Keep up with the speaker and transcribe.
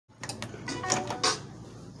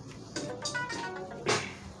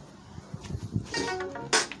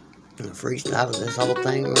Freestyle this whole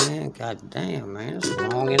thing, man. God damn, man. It's a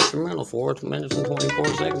long instrumental. 4 minutes and 24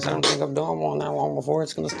 seconds. I don't think I've done one that long before.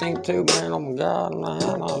 It's gonna stink too, man. Oh my god,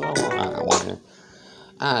 man.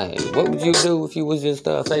 Alright, what would you do if you was just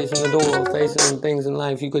facing the door, facing things in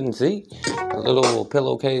life you couldn't see? A little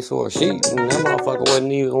pillowcase or a sheet, and that motherfucker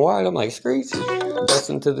wasn't even white. I'm like, Screech.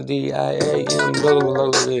 Listen to the D-I-A-M, blah,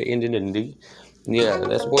 blah, blah, ending in D. Yeah,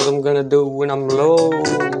 that's what I'm gonna do when I'm low.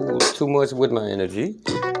 Too much with my energy.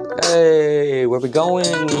 Hey, where we going?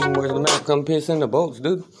 Where's the map? Come piss in the boats,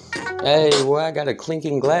 dude. Hey, well, I got a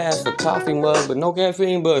clinking glass, a coffee mug, but no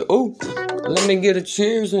caffeine, but ooh, let me get a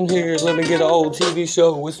cheers in here. Let me get an old TV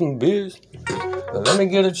show with some beers. Let me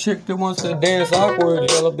get a chick that wants to dance awkward,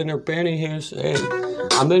 yell up in her pantyhose. Hey,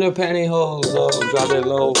 I'm in her pantyhose, drop that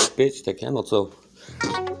low, bitch, the camel toe.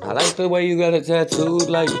 I like the way you got it tattooed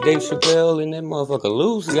like Dave Chappelle and that motherfucker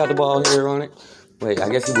loose. You got the ball hair on it. Wait, I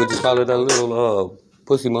guess you would just call it a little,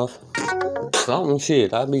 pussy muff. Something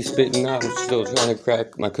shit. I be spitting out. I'm still trying to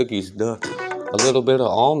crack my cookies. Duh. A little bit of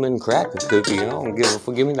almond cracker cookie. I don't give a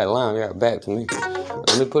fuck. Give me that line. Got back to me.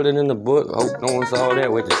 Let me put it in the book. Hope no one saw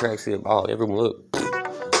that. Wait, the track said, oh, everyone look.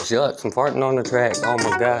 Shucks, I'm farting on the track. Oh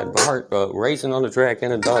my god. Heart racing on the track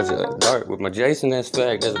in a Dodger Dart with my Jason. That's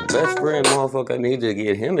fact. That's the best friend, motherfucker. I need to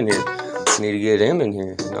get him in here. Need to get him in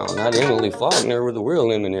here. No, not Emily Faulkner with the real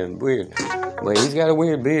Eminem. Weird. But he's got a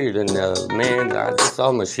weird beard, and man, I just saw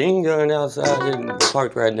a machine gun outside and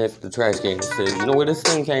parked right next to the trash can. It said, you know where this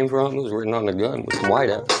thing came from? It was written on the gun with some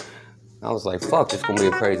white out. I was like, fuck, this gonna be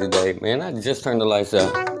a crazy day. Man, I just turned the lights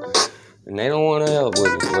out. And they don't want to help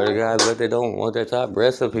with me. Swear to God, but they don't want that top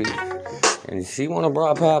recipe. And she want a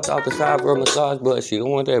bra popped out the side for a massage, but she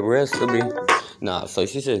don't want that breast to be. Nah, so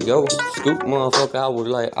she said, go scoop, motherfucker. I was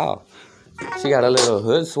like, oh. She got a little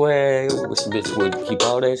hood swag, which bitch would keep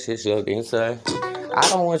all that shit shoved inside. I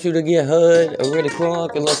don't want you to get hood or really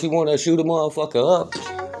crunk unless you want to shoot a motherfucker up.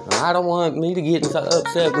 I don't want me to get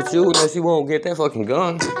upset with you unless you won't get that fucking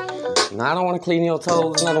gun. And I don't want to clean your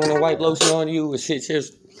toes and I don't want to wipe lotion on you and shit,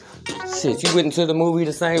 you went into the movie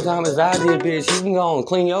the same time as I did, bitch. You can go and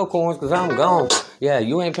clean your corns because I'm gone. Yeah,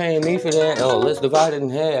 you ain't paying me for that. Oh, let's divide it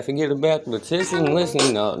in half and get a mathematician.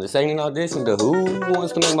 Listen, this ain't an audition to who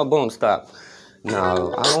wants to make my bum stop.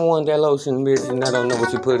 No, I don't want that lotion, bitch, and I don't know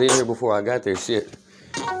what you put in here before I got this shit.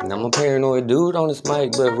 And I'm a paranoid dude on this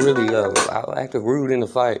mic, but really, I'll act rude in the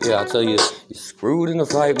fight. Yeah, I'll tell you, you're screwed in the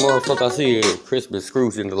fight, motherfucker. I see you, Christmas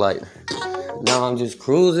Scrooge in the light. Now I'm just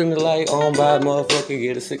cruising the light on by, motherfucker.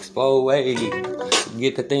 Get a 6-4-8.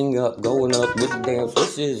 Get the thing up, going up with the damn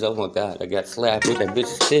switches. Oh my god, I got slapped with that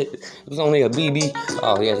bitch's tit. It was only a BB.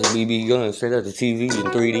 Oh, yeah, it's a BB gun straight out the TV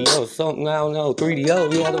in 3DO. Something, I don't know.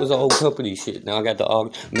 3DO, yeah, that was old company shit. Now I got the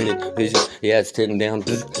augmented vision. Yeah, it's sitting down,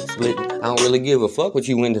 split. I don't really give a fuck what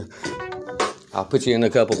you into. I'll put you in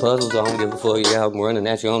a couple puzzles. I don't give a fuck. Yeah, I'm running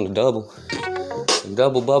at you on the double.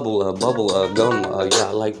 Double bubble gum, yeah,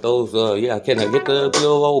 I like those, yeah, can I get the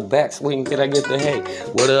little old backswing, can I get the, hey,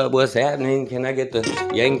 what up, what's happening, can I get the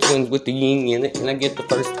Yang Twins with the yin in it, can I get the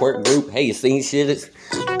first twerk group, hey, you seen shit,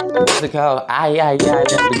 what's it called, never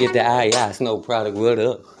get the Snow product, what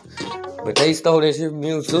up, but they stole that shit from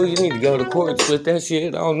you too, you need to go to court and split that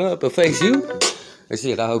shit on up and face you, but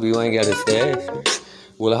shit, I hope you ain't got a stash,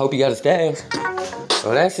 well, I hope you got a stash.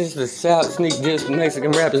 Well, that's just the shout sneak diss from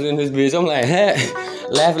Mexican rappers in this bitch. I'm like,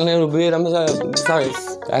 laughing a little bit. I'm sorry.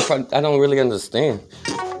 I don't really understand.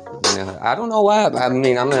 I don't know why. I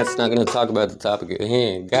mean, I'm not going to talk about the topic at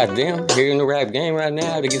hand. Goddamn, here in the rap game right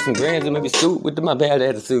now to get some grands and maybe scoop with my bad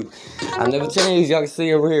attitude. I never changed. Y'all can see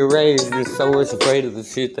I'm rearranged. Just so much afraid of the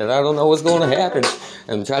shit that I don't know what's going to happen.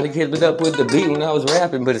 I'm trying to keep it up with the beat when I was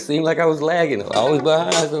rapping, but it seemed like I was lagging. I was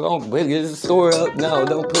behind, so don't get the store up. No,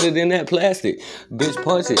 don't put it in that plastic. Bitch,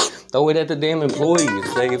 punch it. Throw it at the damn employee and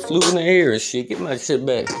say it flew in the air and shit. Get my shit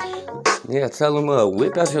back. Yeah, tell him,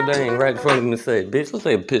 whip out your thing right in front of him and say, bitch, let's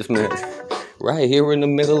say a piss match. Right here in the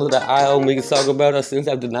middle of the aisle, we can talk about our sins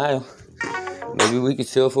of denial. Maybe we can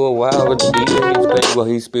chill for a while with the DJ. Well,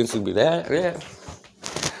 he's expensive with that, yeah.